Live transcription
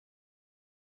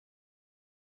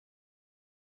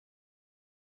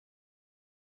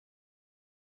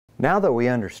Now that we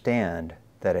understand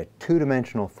that a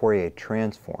two-dimensional Fourier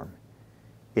transform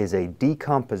is a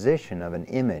decomposition of an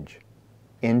image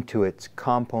into its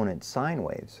component sine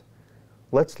waves,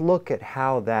 let's look at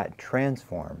how that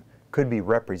transform could be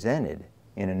represented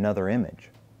in another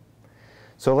image.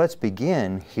 So let's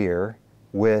begin here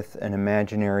with an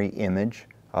imaginary image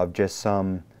of just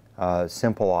some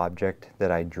simple object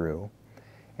that I drew.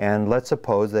 And let's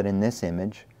suppose that in this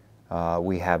image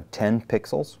we have 10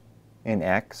 pixels in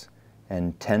X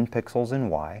and 10 pixels in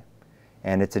Y.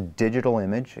 And it's a digital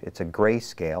image, it's a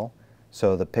grayscale,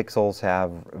 so the pixels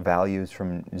have values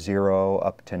from 0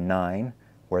 up to 9,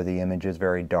 where the image is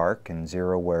very dark, and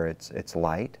 0 where it's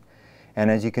light.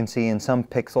 And as you can see, in some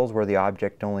pixels where the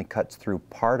object only cuts through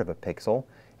part of a pixel,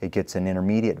 it gets an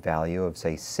intermediate value of,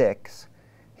 say, 6.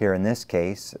 Here in this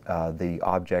case, the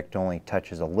object only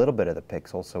touches a little bit of the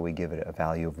pixel, so we give it a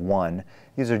value of 1.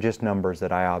 These are just numbers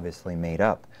that I obviously made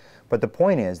up. But the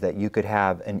point is that you could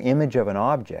have an image of an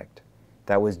object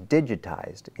that was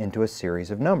digitized into a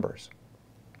series of numbers.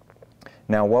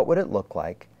 Now, what would it look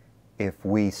like if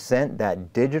we sent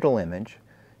that digital image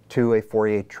to a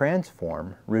Fourier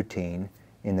transform routine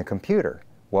in the computer?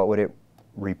 What would it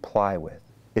reply with?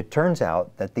 It turns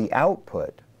out that the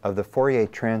output of the Fourier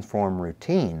transform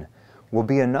routine will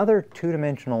be another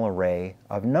two-dimensional array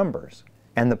of numbers,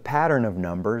 and the pattern of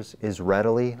numbers is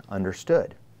readily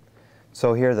understood.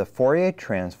 So here the Fourier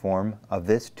transform of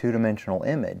this two-dimensional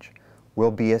image will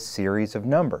be a series of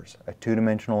numbers, a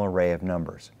two-dimensional array of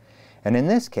numbers. And in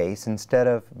this case, instead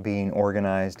of being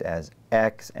organized as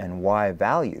X and Y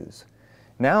values,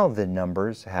 now the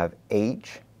numbers have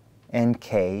H and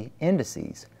K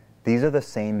indices. These are the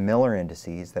same Miller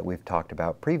indices that we've talked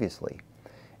about previously.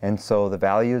 And so the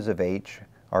values of H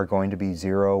are going to be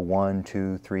 0, 1,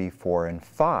 2, 3, 4, and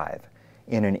 5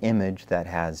 in an image that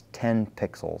has 10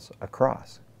 pixels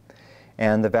across.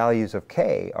 And the values of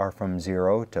K are from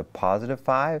 0 to positive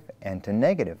 5 and to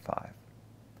negative 5.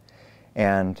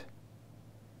 And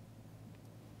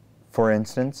for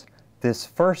instance, this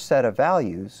first set of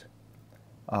values,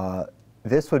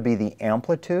 this would be the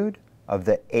amplitude of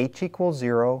the H equals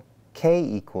 0, K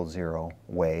equals 0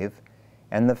 wave,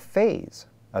 and the phase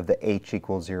of the H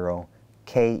equals 0,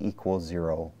 K equals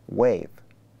 0 wave.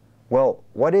 Well,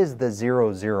 what is the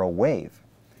 0, 0 wave?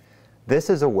 This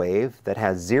is a wave that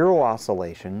has 0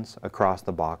 oscillations across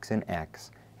the box in X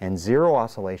and 0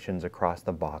 oscillations across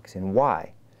the box in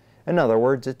Y. In other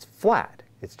words, it's flat.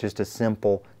 It's just a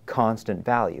simple constant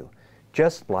value,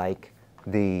 just like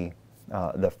the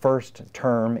first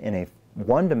term in a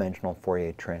one-dimensional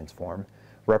Fourier transform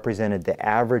represented the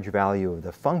average value of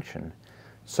the function.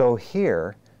 So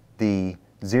here, the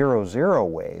 0, 0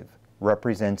 wave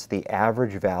represents the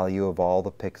average value of all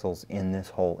the pixels in this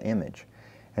whole image.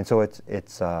 And so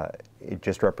it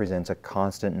just represents a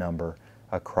constant number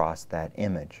across that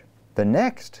image. The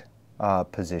next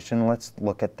position, let's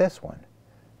look at this one.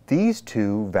 These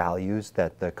two values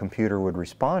that the computer would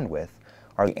respond with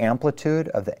are the amplitude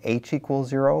of the H equals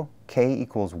 0, K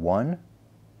equals 1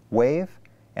 wave,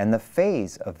 and the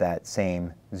phase of that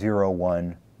same 0,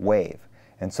 1 wave.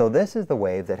 And so this is the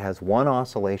wave that has one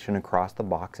oscillation across the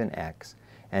box in X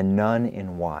and none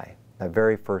in Y, the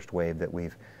very first wave that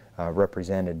we've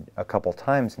represented a couple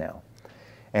times now.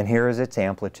 And here is its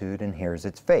amplitude and here's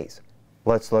its phase.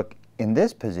 Let's look in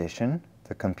this position.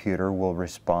 The computer will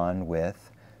respond with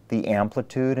the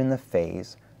amplitude and the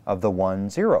phase of the 1,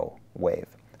 0 wave.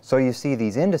 So you see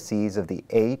these indices of the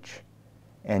H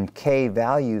and K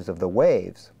values of the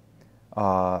waves.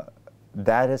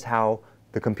 That is how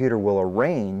the computer will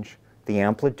arrange the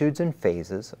amplitudes and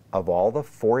phases of all the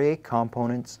Fourier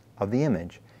components of the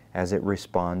image as it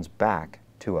responds back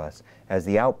to us as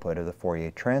the output of the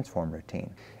Fourier transform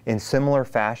routine. In similar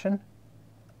fashion,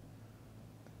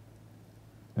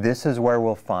 this is where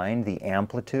we'll find the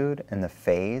amplitude and the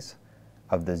phase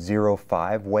of the 0,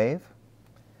 5 wave.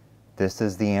 This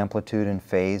is the amplitude and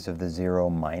phase of the 0,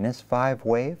 -5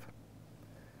 wave.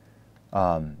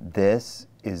 This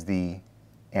is the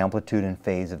amplitude and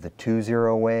phase of the 2,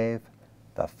 0 wave,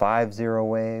 the 5, 0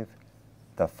 wave,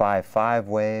 the 5, 5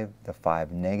 wave, the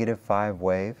 5, -5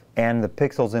 wave. And the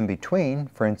pixels in between,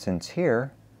 for instance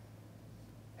here,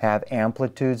 have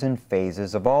amplitudes and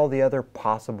phases of all the other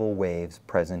possible waves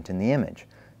present in the image.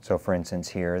 So for instance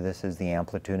here, this is the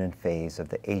amplitude and phase of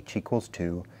the H equals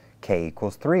 2, K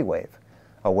equals 3 wave,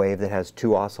 a wave that has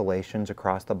 2 oscillations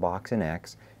across the box in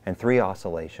X and 3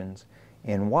 oscillations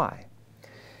in Y.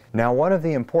 Now, one of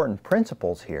the important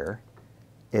principles here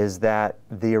is that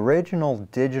the original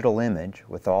digital image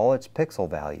with all its pixel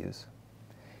values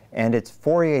and its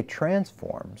Fourier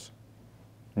transforms,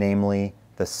 namely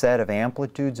the set of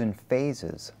amplitudes and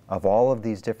phases of all of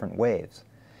these different waves,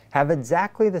 have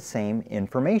exactly the same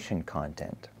information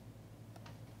content.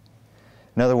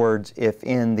 In other words, if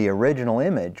in the original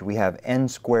image we have n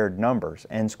squared numbers,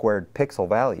 n squared pixel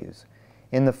values,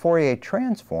 in the Fourier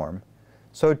transform,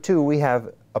 so too we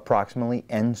have approximately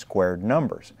n squared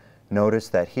numbers. Notice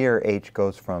that here h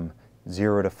goes from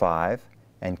 0 to 5,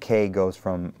 and k goes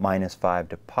from -5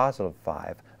 to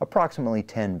 +5, approximately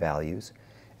 10 values.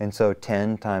 And so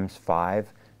 10 times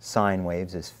 5 sine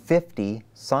waves is 50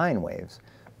 sine waves.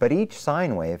 But each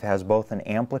sine wave has both an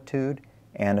amplitude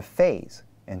and a phase.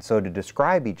 And so to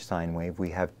describe each sine wave,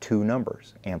 we have two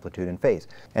numbers, amplitude and phase.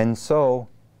 And so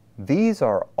these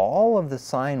are all of the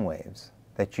sine waves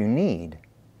that you need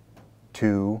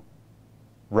to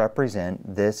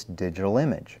represent this digital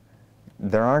image.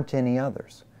 There aren't any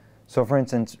others. So for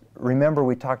instance, remember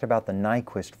we talked about the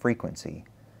Nyquist frequency,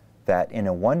 that in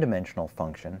a one-dimensional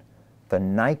function, the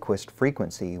Nyquist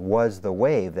frequency was the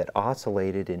wave that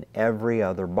oscillated in every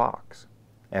other box,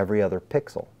 every other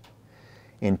pixel.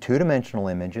 In two-dimensional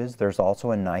images, there's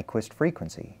also a Nyquist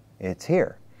frequency. It's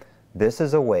here. This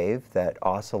is a wave that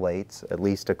oscillates, at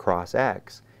least across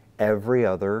X, every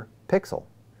other pixel.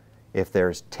 If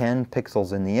there's 10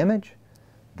 pixels in the image,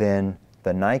 then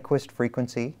the Nyquist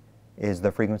frequency is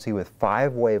the frequency with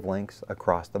 5 wavelengths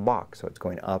across the box. So it's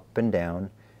going up and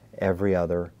down every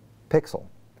other pixel.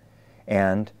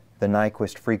 And the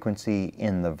Nyquist frequency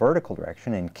in the vertical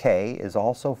direction, in K, is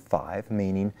also 5,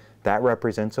 meaning that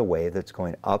represents a wave that's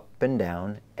going up and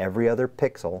down every other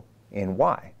pixel in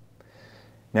Y.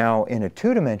 Now, in a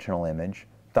two-dimensional image,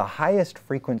 the highest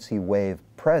frequency wave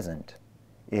present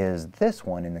is this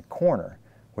one in the corner,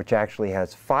 which actually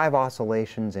has 5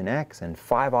 oscillations in X and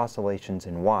 5 oscillations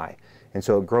in Y. And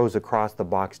so it grows across the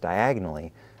box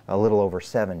diagonally a little over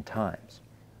 7 times.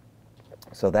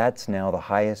 So that's now the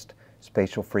highest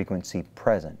spatial frequency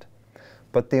present.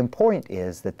 But the point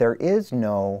is that there is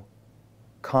no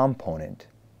component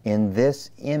in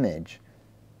this image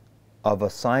of a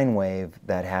sine wave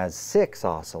that has 6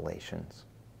 oscillations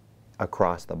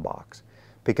across the box,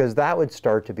 because that would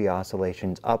start to be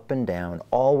oscillations up and down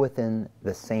all within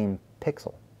the same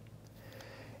pixel.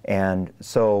 And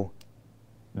so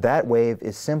that wave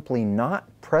is simply not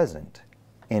present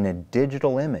in a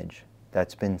digital image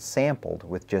that's been sampled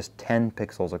with just 10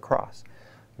 pixels across.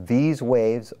 These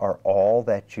waves are all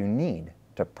that you need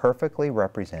to perfectly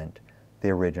represent the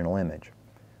original image.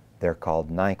 They're called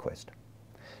Nyquist.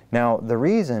 Now, the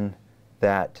reason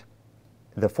that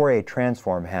the Fourier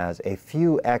transform has a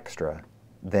few extra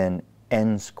than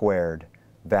n squared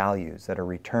values that are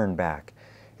returned back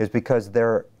is because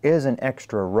there is an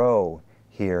extra row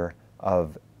here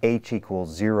of h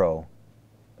equals 0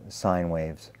 sine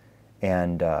waves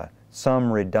and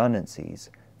some redundancies.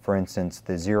 For instance,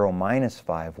 the 0 minus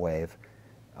 5 wave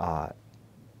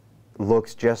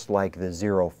looks just like the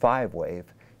 0, 5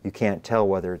 wave. You can't tell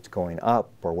whether it's going up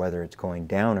or whether it's going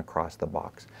down across the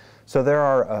box. So there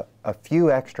are a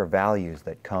few extra values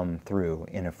that come through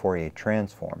in a Fourier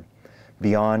transform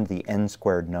beyond the n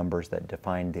squared numbers that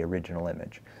define the original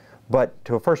image. But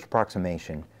to a first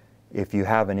approximation, if you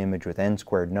have an image with n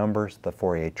squared numbers, the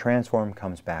Fourier transform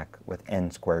comes back with n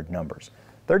squared numbers.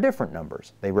 They're different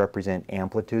numbers. They represent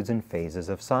amplitudes and phases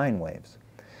of sine waves.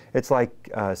 It's like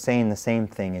saying the same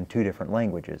thing in two different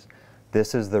languages.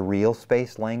 This is the real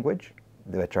space language,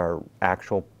 which are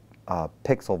actual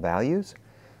pixel values.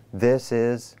 This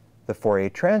is the Fourier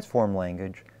transform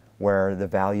language, where the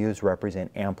values represent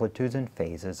amplitudes and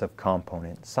phases of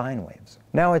component sine waves.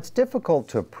 Now, it's difficult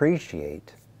to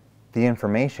appreciate the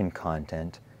information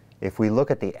content if we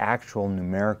look at the actual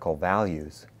numerical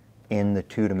values in the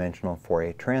two-dimensional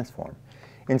Fourier transform.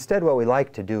 Instead, what we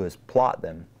like to do is plot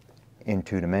them in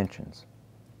 2 dimensions.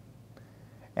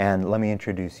 And let me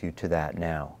introduce you to that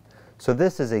now. So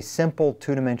this is a simple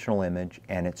two-dimensional image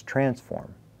and its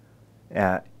transform.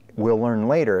 We'll learn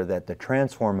later that the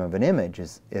transform of an image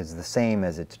is the same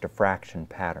as its diffraction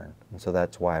pattern. And so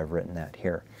that's why I've written that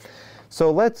here.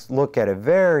 So let's look at a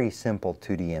very simple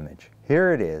 2D image.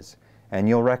 Here it is, and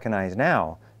you'll recognize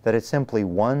now that it's simply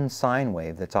one sine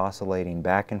wave that's oscillating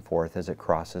back and forth as it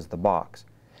crosses the box.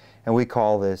 And we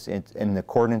call this, and the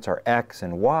coordinates are x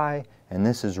and y, and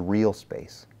this is real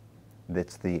space.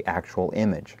 That's the actual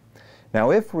image.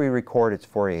 Now if we record its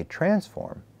Fourier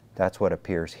transform, that's what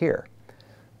appears here.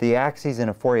 The axis in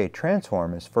a Fourier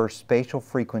transform is first spatial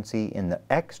frequency in the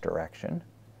x direction,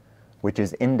 which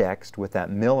is indexed with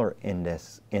that Miller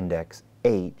index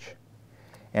h,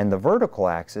 and the vertical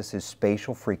axis is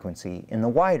spatial frequency in the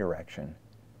y direction,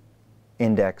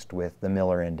 indexed with the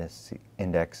Miller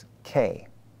index k.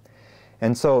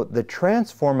 And so the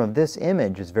transform of this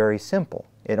image is very simple.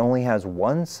 It only has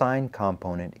one sine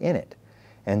component in it.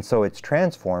 And so its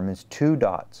transform is two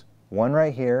dots, one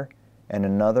right here and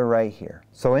another right here.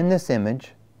 So in this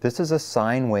image, this is a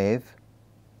sine wave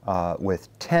with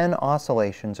 10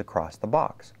 oscillations across the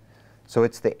box. So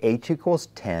it's the h equals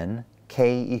 10,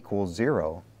 k equals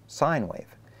 0 sine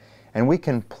wave. And we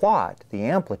can plot the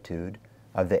amplitude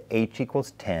of the h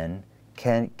equals 10,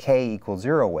 k equals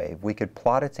 0 wave. We could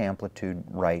plot its amplitude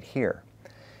right here.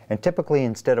 And typically,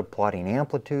 instead of plotting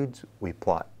amplitudes, we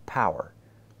plot power,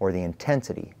 or the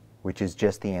intensity, which is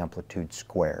just the amplitude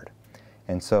squared.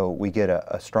 And so we get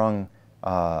a strong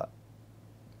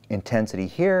intensity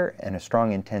here and a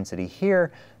strong intensity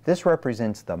here. This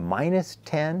represents the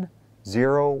 -10,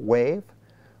 0 wave,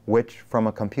 which from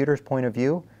a computer's point of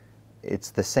view,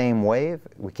 it's the same wave.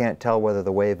 We can't tell whether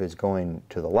the wave is going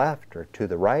to the left or to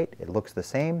the right. It looks the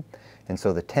same. And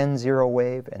so the 10, 0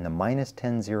 wave and the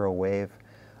 -10, 0 wave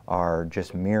are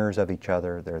just mirrors of each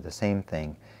other. They're the same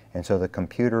thing. And so the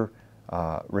computer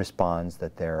responds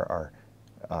that there are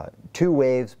two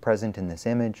waves present in this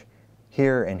image,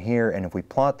 here and here, and if we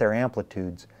plot their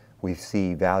amplitudes, we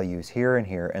see values here and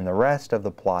here, and the rest of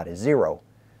the plot is 0,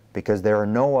 because there are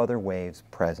no other waves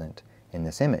present in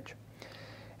this image.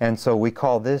 And so we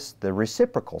call this the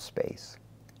reciprocal space,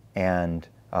 and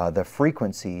the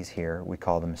frequencies here, we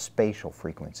call them spatial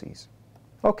frequencies.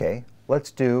 Okay,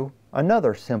 let's do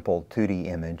another simple 2D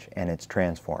image and its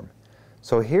transform.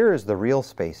 So here is the real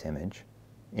space image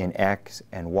in x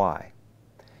and y.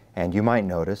 And you might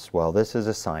notice, well, this is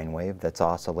a sine wave that's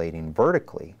oscillating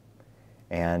vertically,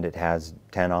 and it has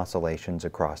 10 oscillations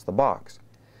across the box.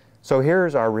 So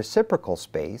here's our reciprocal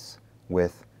space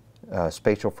with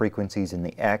spatial frequencies in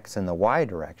the x and the y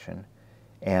direction.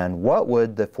 And what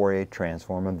would the Fourier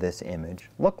transform of this image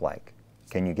look like?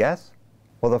 Can you guess?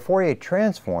 Well, the Fourier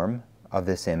transform of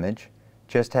this image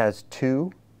just has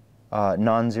two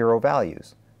non-zero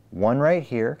values, one right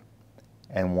here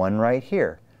and one right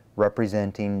here,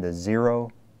 representing the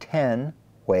 0, 10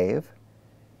 wave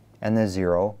and the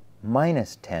 0,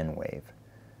 -10 wave.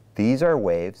 These are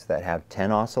waves that have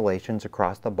 10 oscillations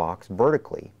across the box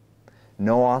vertically,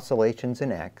 no oscillations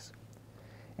in x,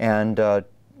 and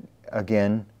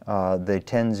again, the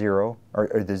 10, 0,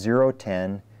 or the 0,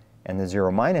 10 and the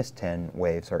 0, -10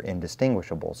 waves are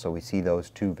indistinguishable, so we see those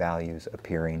two values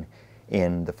appearing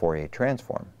in the Fourier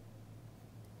transform.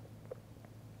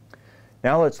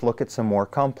 Now let's look at some more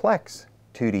complex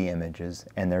 2D images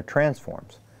and their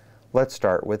transforms. Let's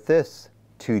start with this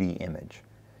 2D image.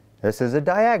 This is a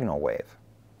diagonal wave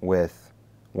with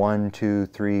 1, 2,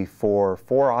 3,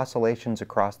 4 oscillations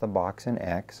across the box in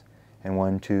x, and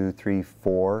 1, 2, 3,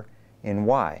 4 in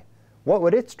y. What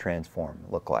would its transform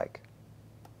look like?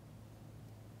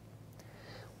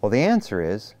 Well, the answer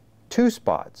is two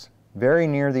spots very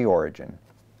near the origin.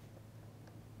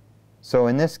 So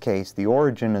in this case, the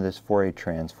origin of this Fourier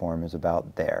transform is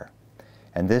about there.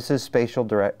 And this is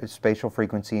spatial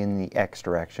frequency in the x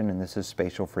direction, and this is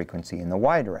spatial frequency in the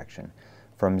y direction.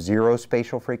 From 0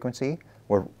 spatial frequency,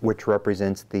 which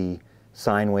represents the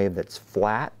sine wave that's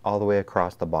flat all the way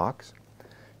across the box,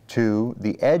 to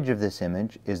the edge of this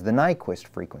image is the Nyquist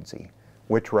frequency,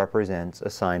 which represents a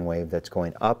sine wave that's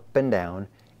going up and down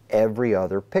every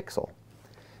other pixel.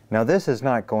 Now this is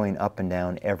not going up and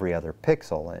down every other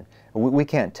pixel, and we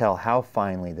can't tell how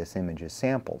finely this image is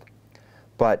sampled.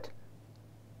 But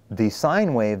the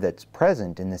sine wave that's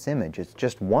present in this image, it's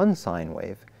just one sine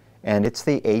wave, and it's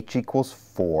the h equals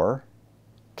 4,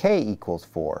 k equals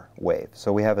 4 wave.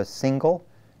 So we have a single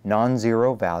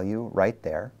non-zero value right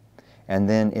there, and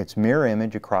then its mirror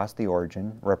image across the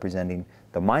origin representing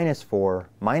the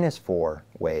 -4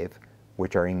 wave,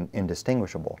 which are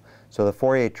indistinguishable. So the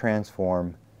Fourier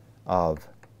transform of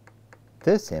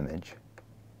this image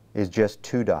is just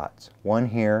two dots, one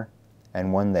here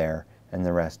and one there, and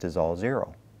the rest is all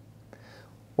 0.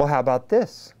 Well, how about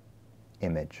this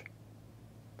image?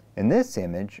 In this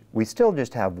image, we still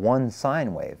just have one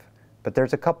sine wave, but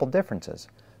there's a couple differences.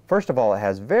 First of all, it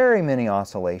has very many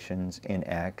oscillations in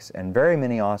x and very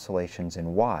many oscillations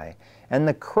in y, and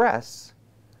the crests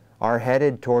are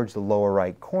headed towards the lower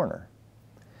right corner.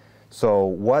 So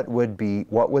what would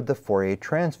the Fourier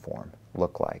transform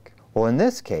look like? Well, in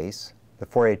this case, the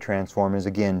Fourier transform is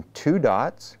again two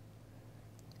dots,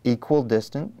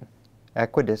 equidistant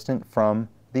from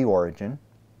the origin,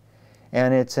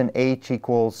 and it's an h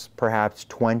equals perhaps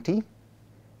 20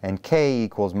 and k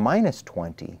equals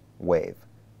 -20 wave.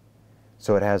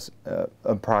 So it has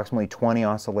approximately 20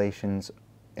 oscillations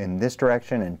in this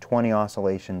direction and 20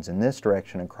 oscillations in this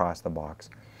direction across the box.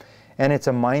 And it's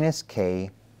a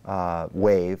 -k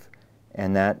wave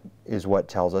and that is what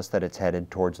tells us that it's headed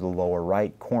towards the lower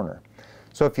right corner.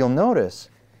 So if you'll notice,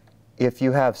 if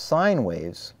you have sine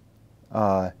waves,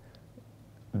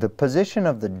 the position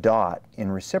of the dot in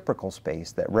reciprocal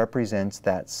space that represents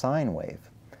that sine wave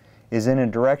is in a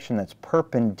direction that's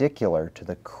perpendicular to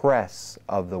the crests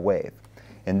of the wave.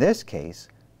 In this case,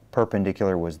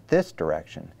 perpendicular was this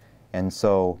direction, and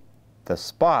so the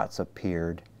spots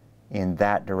appeared in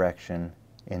that direction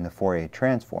in the Fourier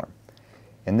transform.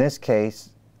 In this case,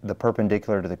 the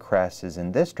perpendicular to the crest is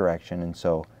in this direction, and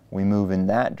so we move in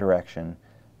that direction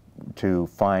to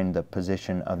find the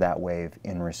position of that wave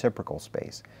in reciprocal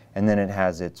space. And then it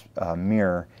has its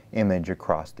mirror image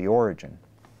across the origin.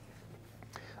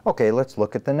 Okay, let's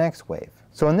look at the next wave.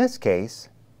 So in this case,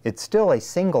 it's still a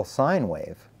single sine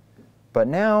wave, but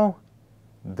now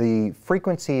the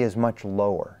frequency is much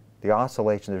lower. The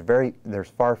oscillation, there's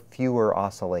far fewer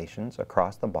oscillations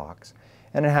across the box,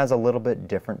 and it has a little bit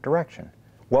different direction.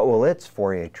 What will its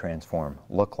Fourier transform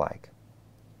look like?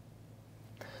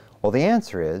 Well, the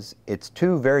answer is it's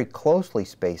two very closely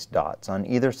spaced dots on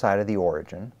either side of the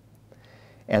origin,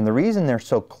 and the reason they're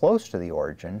so close to the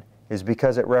origin is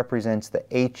because it represents the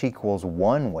h equals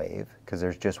 1 wave, because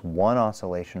there's just one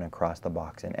oscillation across the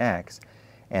box in x,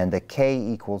 and the k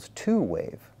equals 2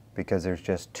 wave, because there's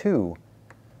just two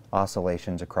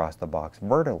oscillations across the box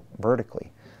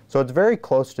vertically. So it's very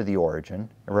close to the origin.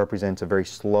 It represents a very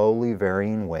slowly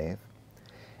varying wave,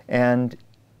 and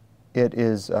it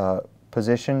is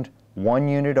positioned 1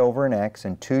 unit over in x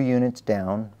and 2 units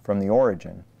down from the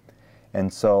origin.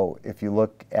 And so if you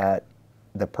look at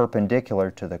the perpendicular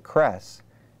to the crest,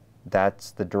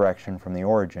 that's the direction from the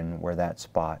origin where that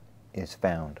spot is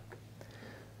found.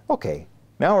 Okay,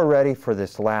 now we're ready for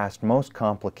this last, most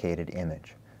complicated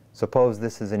image. Suppose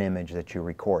this is an image that you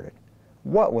recorded.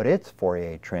 What would its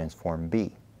Fourier transform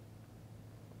be?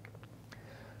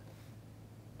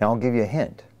 Now I'll give you a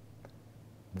hint.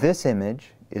 This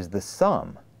image is the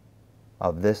sum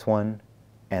of this one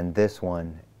and this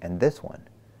one and this one.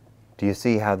 Do you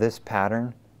see how this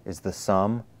pattern is the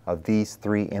sum of these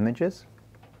three images?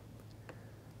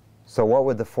 So what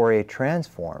would the Fourier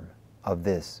transform of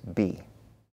this be?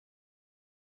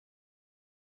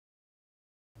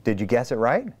 Did you guess it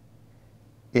right?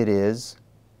 It is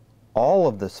all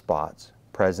of the spots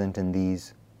present in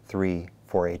these three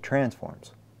Fourier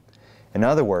transforms. In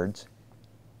other words,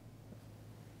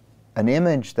 an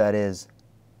image that is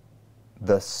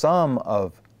the sum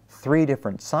of three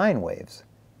different sine waves,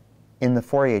 in the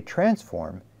Fourier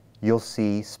transform, you'll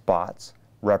see spots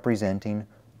representing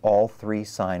all three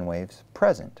sine waves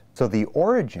present. So the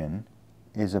origin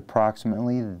is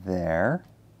approximately there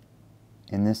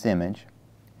in this image.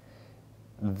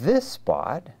 This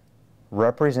spot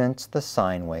represents the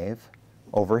sine wave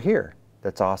over here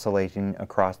that's oscillating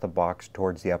across the box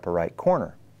towards the upper right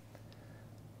corner.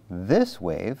 This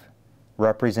wave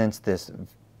represents this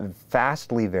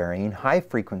fastly varying high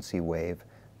frequency wave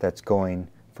that's going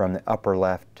from the upper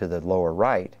left to the lower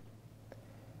right.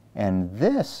 And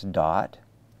this dot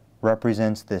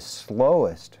represents this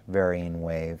slowest varying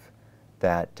wave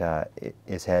that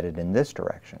is headed in this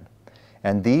direction.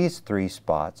 And these three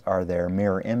spots are their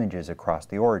mirror images across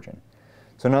the origin.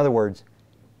 So in other words,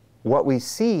 what we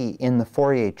see in the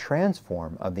Fourier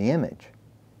transform of the image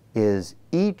is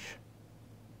each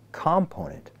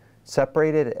component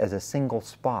separated as a single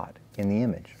spot in the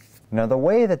image. Now the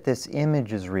way that this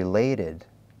image is related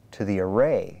to the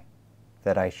array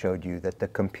that I showed you that the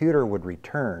computer would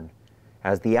return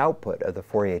as the output of the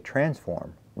Fourier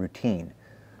transform routine,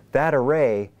 that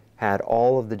array had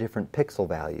all of the different pixel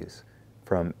values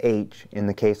from h, in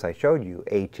the case I showed you,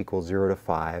 h equals 0 to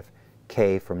 5,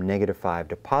 k from -5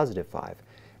 to +5,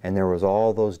 and there was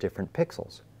all those different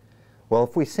pixels. Well,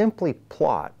 if we simply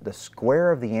plot the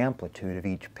square of the amplitude of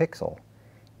each pixel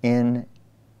in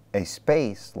a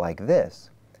space like this,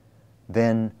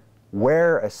 then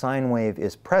where a sine wave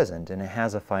is present and it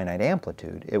has a finite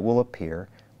amplitude, it will appear.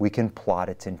 We can plot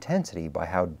its intensity by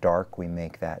how dark we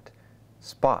make that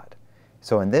spot.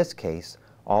 So in this case,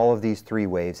 all of these three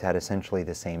waves had essentially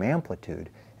the same amplitude,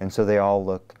 and so they all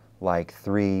look like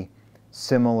three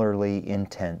similarly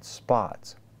intense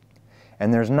spots.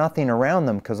 And there's nothing around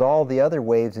them because all the other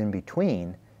waves in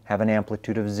between have an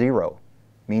amplitude of 0,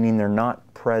 meaning they're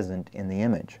not present in the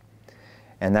image.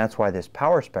 And that's why this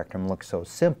power spectrum looks so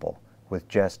simple, with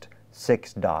just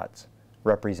 6 dots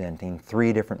representing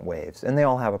 3 different waves, and they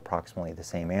all have approximately the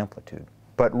same amplitude.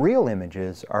 But real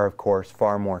images are, of course,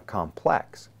 far more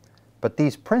complex. But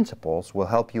these principles will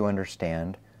help you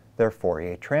understand their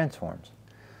Fourier transforms.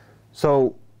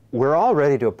 So we're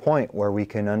already to a point where we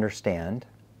can understand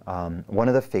one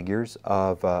of the figures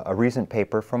of a recent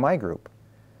paper from my group.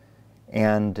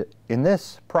 And in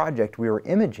this project, we were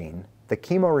imaging the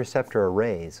chemoreceptor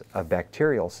arrays of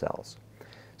bacterial cells.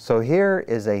 So here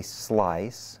is a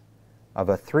slice of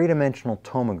a three-dimensional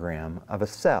tomogram of a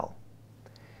cell.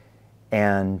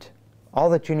 And all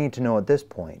that you need to know at this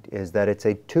point is that it's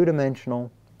a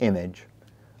two-dimensional image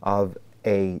of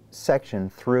a section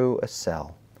through a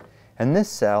cell. And this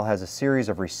cell has a series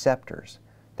of receptors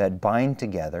that bind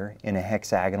together in a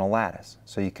hexagonal lattice.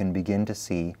 So you can begin to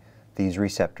see these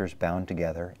receptors bound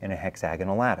together in a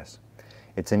hexagonal lattice.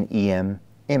 It's an EM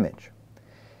image.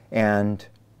 And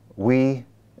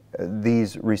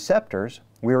these receptors,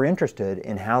 we were interested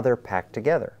in how they're packed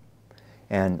together.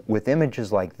 And with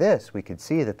images like this, we could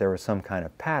see that there was some kind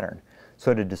of pattern.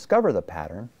 So to discover the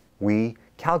pattern, we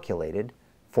calculated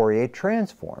Fourier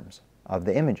transforms of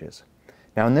the images.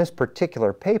 Now in this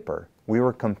particular paper, we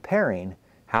were comparing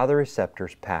how the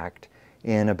receptors packed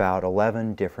in about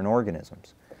 11 different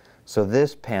organisms. So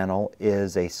this panel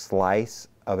is a slice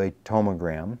of a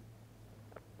tomogram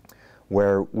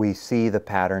where we see the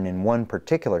pattern in one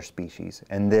particular species,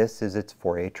 and this is its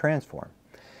Fourier transform.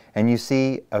 And you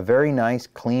see a very nice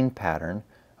clean pattern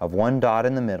of one dot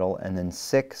in the middle and then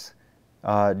 6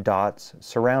 dots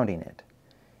surrounding it.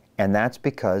 And that's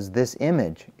because this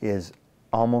image is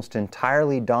almost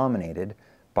entirely dominated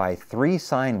by 3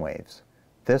 sine waves,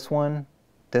 this one,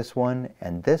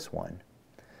 and this one,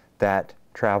 that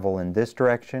travel in this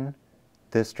direction,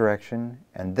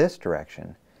 and this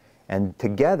direction. And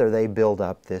together they build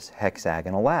up this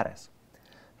hexagonal lattice.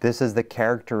 This is the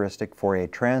characteristic Fourier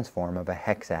transform of a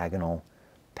hexagonal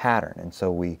pattern. And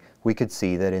so we could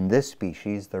see that in this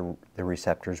species the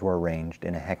receptors were arranged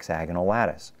in a hexagonal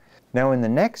lattice. Now in the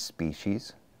next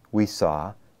species we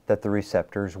saw that the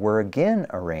receptors were again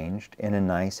arranged in a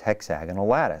nice hexagonal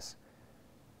lattice,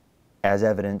 as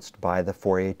evidenced by the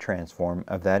Fourier transform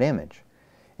of that image.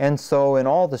 And so in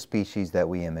all the species that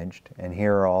we imaged, and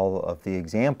here are all of the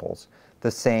examples,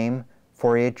 the same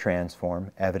Fourier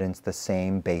transform evidenced the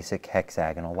same basic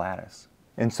hexagonal lattice.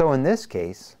 And so in this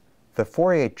case, the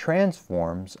Fourier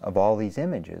transforms of all these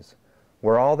images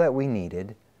were all that we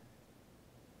needed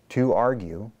to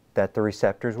argue that the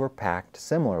receptors were packed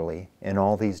similarly in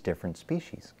all these different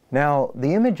species. Now,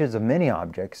 the images of many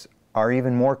objects are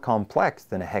even more complex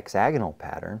than a hexagonal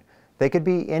pattern. They could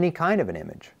be any kind of an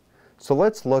image. So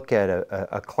let's look at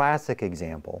a classic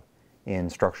example in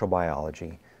structural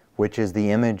biology, which is the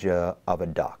image of a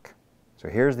duck. So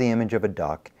here's the image of a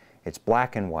duck. It's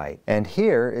black and white. And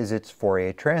here is its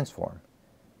Fourier transform.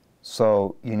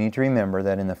 So you need to remember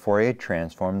that in the Fourier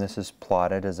transform, this is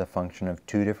plotted as a function of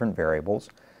 2 different variables,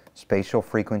 spatial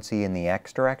frequency in the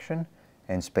x direction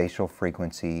and spatial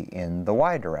frequency in the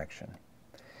y direction.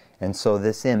 And so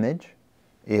this image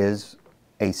is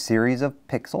a series of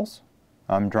pixels.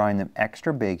 I'm drawing them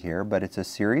extra big here, but it's a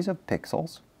series of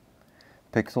pixels.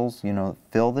 Pixels, you know,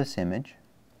 fill this image.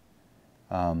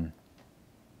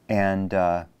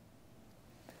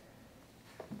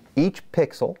 Each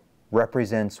pixel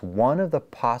represents one of the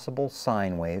possible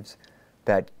sine waves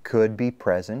that could be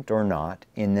present or not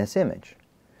in this image.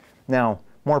 Now,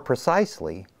 more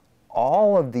precisely,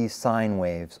 all of these sine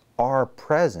waves are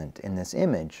present in this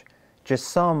image, just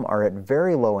some are at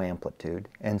very low amplitude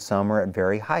and some are at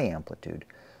very high amplitude.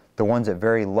 The ones at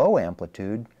very low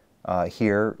amplitude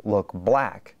here look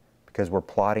black because we're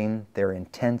plotting their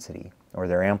intensity or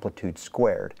their amplitude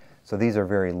squared. So these are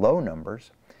very low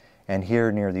numbers. And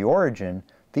here near the origin,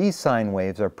 these sine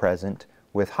waves are present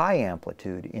with high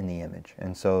amplitude in the image,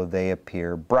 and so they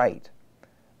appear bright.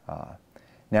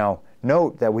 Now,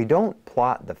 note that we don't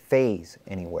plot the phase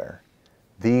anywhere.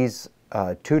 These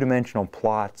two-dimensional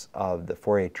plots of the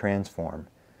Fourier transform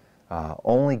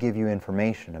only give you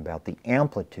information about the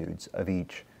amplitudes of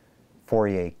each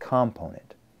Fourier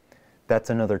component. That's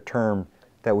another term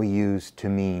that we use to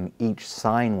mean each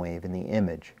sine wave in the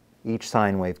image. Each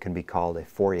sine wave can be called a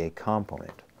Fourier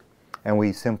component. And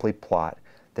we simply plot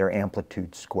their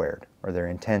amplitude squared, or their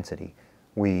intensity.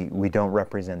 We don't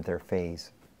represent their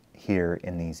phase here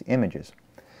in these images.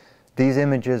 These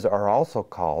images are also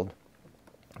called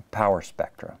power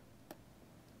spectra.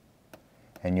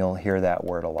 And you'll hear that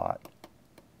word a lot.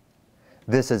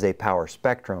 This is a power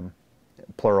spectrum,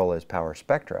 plural is power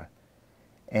spectra.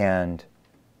 And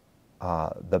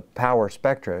the power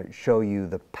spectra show you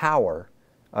the power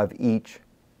of each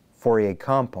Fourier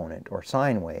component or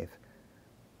sine wave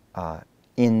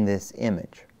in this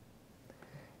image.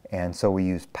 And so we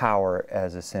use power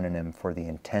as a synonym for the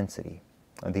intensity,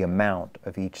 the amount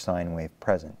of each sine wave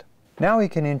present. Now we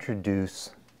can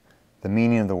introduce the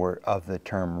meaning of the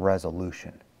term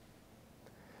resolution.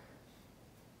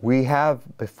 We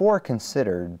have before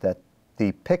considered that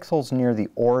the pixels near the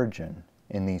origin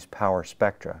in these power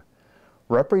spectra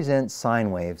represent sine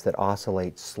waves that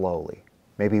oscillate slowly,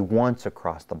 maybe once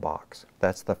across the box.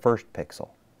 That's the first pixel.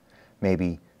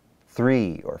 Maybe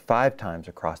 3 or 5 times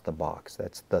across the box.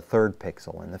 That's the third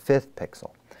pixel and the fifth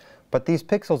pixel. But these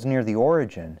pixels near the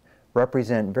origin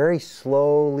represent very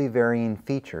slowly varying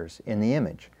features in the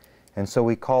image, and so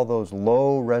we call those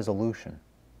low resolution.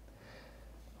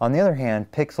 On the other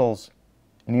hand, pixels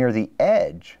near the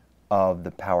edge of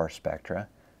the power spectra,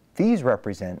 these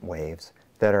represent waves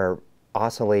that are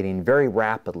oscillating very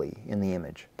rapidly in the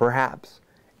image. Perhaps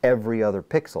every other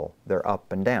pixel, they're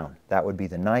up and down. That would be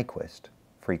the Nyquist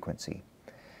frequency.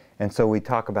 And so we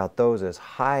talk about those as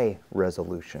high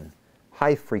resolution,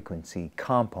 high frequency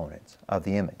components of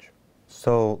the image.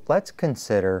 So let's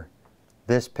consider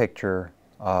this picture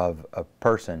of a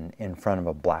person in front of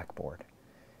a blackboard.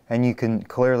 And you can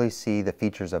clearly see the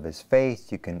features of his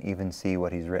face. You can even see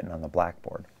what he's written on the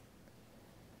blackboard.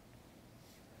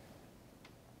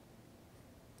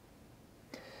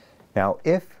 Now,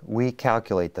 if we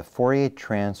calculate the Fourier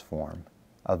transform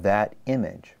of that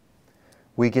image,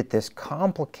 we get this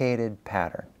complicated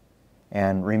pattern.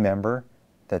 And remember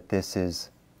that this is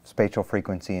spatial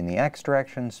frequency in the x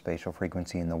direction, spatial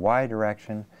frequency in the y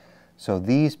direction. So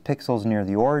these pixels near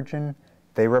the origin,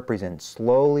 they represent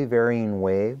slowly varying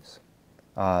waves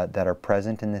that are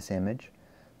present in this image.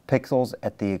 Pixels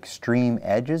at the extreme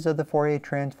edges of the Fourier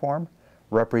transform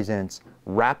represents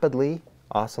rapidly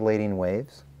oscillating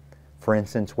waves. For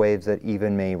instance, waves that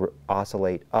even may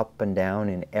oscillate up and down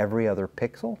in every other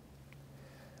pixel.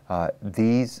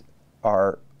 These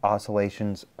are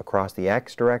oscillations across the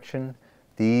x direction.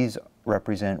 These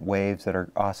represent waves that are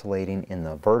oscillating in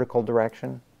the vertical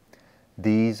direction.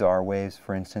 These are waves,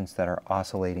 for instance, that are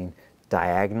oscillating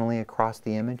diagonally across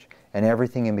the image, and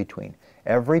everything in between.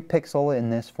 Every pixel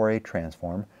in this Fourier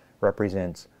transform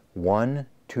represents one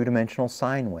two-dimensional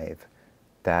sine wave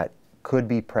that could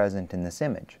be present in this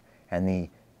image. And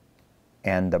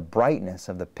the brightness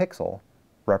of the pixel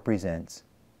represents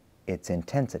its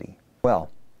intensity.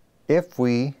 Well, if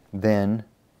we then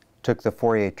took the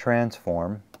Fourier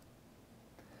transform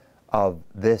of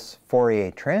this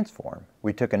Fourier transform,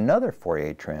 we took another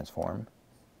Fourier transform,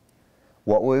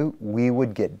 what we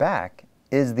would get back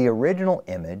is the original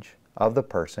image of the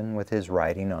person with his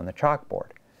writing on the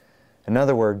chalkboard. In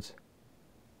other words,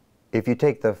 if you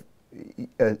take a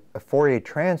Fourier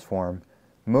transform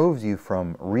moves you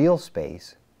from real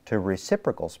space to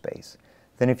reciprocal space,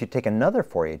 then if you take another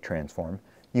Fourier transform,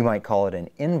 you might call it an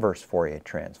inverse Fourier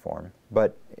transform,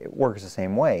 but it works the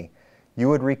same way. You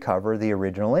would recover the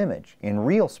original image in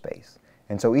real space.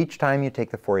 And so each time you take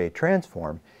the Fourier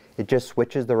transform, it just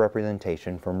switches the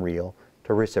representation from real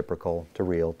to reciprocal to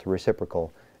real to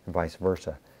reciprocal and vice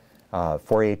versa.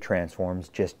 Fourier transforms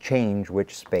just change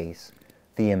which space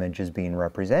the image is being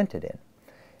represented in.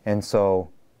 And so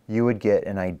you would get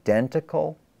an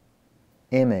identical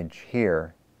image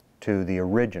here to the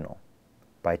original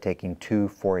by taking two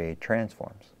Fourier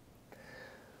transforms.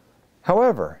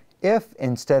 However, if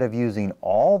instead of using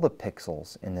all the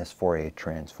pixels in this Fourier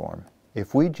transform,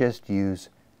 if we just use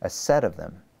a set of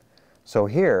them, so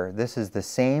here this is the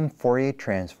same Fourier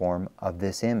transform of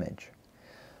this image,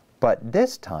 but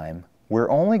this time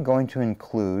we're only going to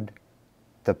include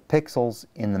the pixels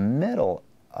in the middle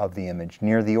of the image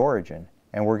near the origin,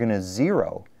 and we're going to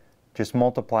zero, just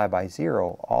multiply by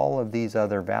 0 all of these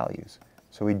other values.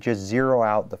 So we just zero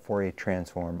out the Fourier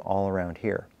transform all around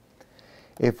here.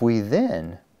 If we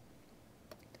then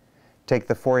take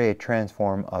the Fourier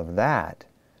transform of that,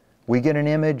 we get an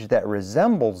image that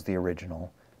resembles the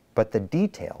original, but the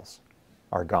details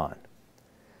are gone.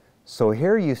 So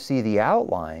here you see the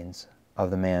outlines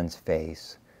of the man's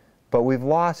face, but we've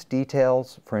lost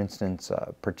details, for instance,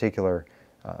 particular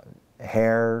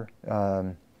hair,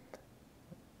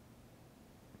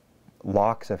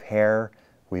 locks of hair.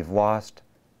 We've lost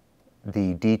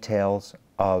the details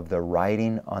of the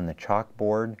writing on the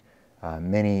chalkboard,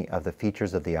 many of the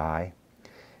features of the eye.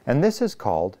 And this is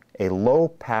called a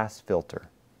low-pass filter,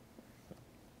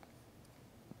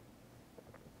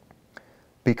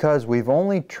 because we've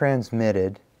only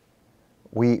transmitted,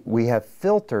 we have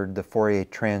filtered the Fourier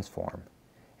transform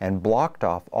and blocked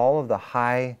off all of the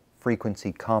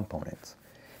high-frequency components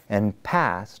and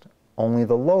passed only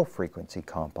the low-frequency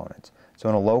components. So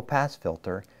in a low-pass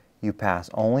filter, you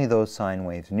pass only those sine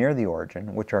waves near the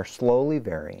origin, which are slowly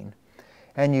varying,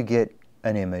 and you get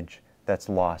an image that's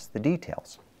lost the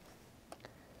details.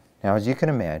 Now, as you can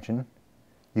imagine,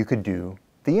 you could do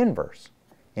the inverse.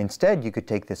 Instead, you could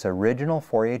take this original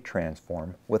Fourier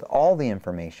transform with all the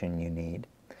information you need,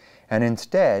 And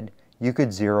instead, you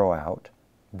could zero out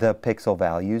the pixel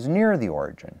values near the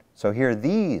origin. So here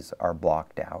these are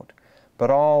blocked out, but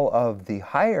all of the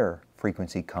higher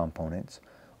frequency components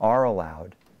are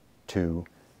allowed to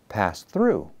pass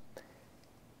through.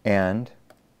 And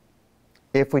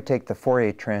if we take the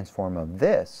Fourier transform of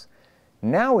this,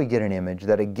 now we get an image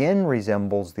that again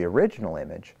resembles the original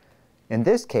image. In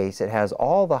this case, it has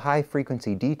all the high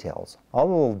frequency details. All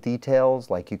the little details,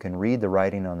 like you can read the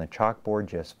writing on the chalkboard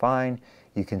just fine.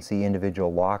 You can see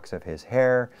individual locks of his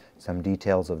hair, some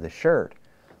details of the shirt.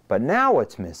 But now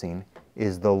what's missing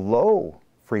is the low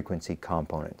frequency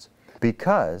components,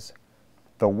 because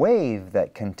the wave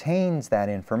that contains that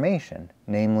information,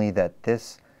 namely that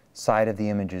this side of the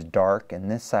image is dark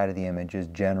and this side of the image is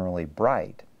generally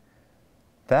bright,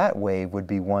 that wave would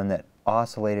be one that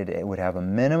oscillated. It would have a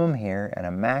minimum here and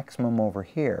a maximum over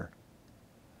here.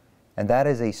 And that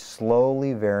is a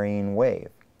slowly varying wave.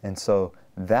 And so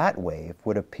that wave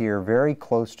would appear very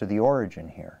close to the origin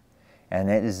here. And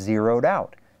it is zeroed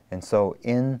out. And so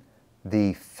in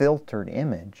the filtered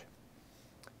image,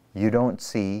 you don't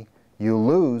see, you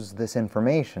lose this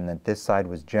information that this side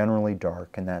was generally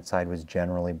dark and that side was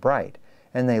generally bright.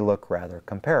 And they look rather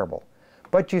comparable.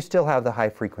 But you still have the high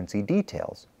frequency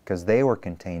details because they were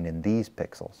contained in these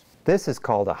pixels. This is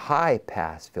called a high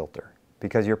pass filter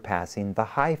because you're passing the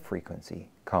high frequency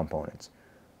components,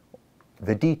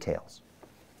 the details.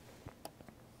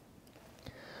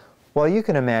 Well, you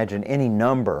can imagine any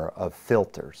number of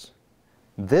filters.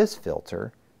 This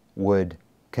filter would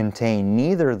contain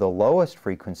neither the lowest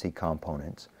frequency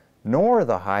components nor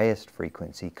the highest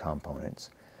frequency components,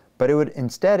 but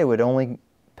instead it would only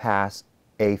pass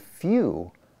a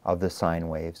few of the sine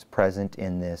waves present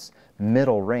in this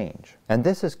middle range. And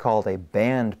this is called a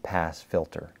band pass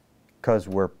filter because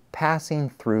we're passing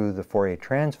through the Fourier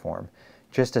transform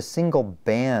just a single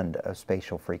band of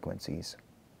spatial frequencies.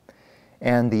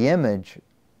 And the image,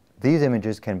 these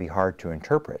images can be hard to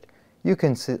interpret. You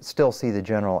can still see the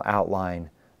general outline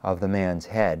of the man's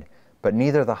head, but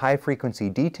neither the high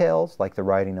frequency details, like the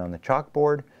writing on the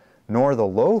chalkboard, nor the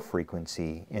low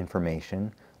frequency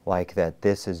information, like that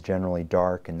this is generally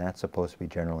dark and that's supposed to be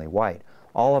generally white.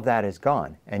 All of that is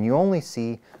gone, and you only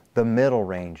see the middle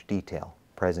range detail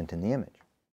present in the image.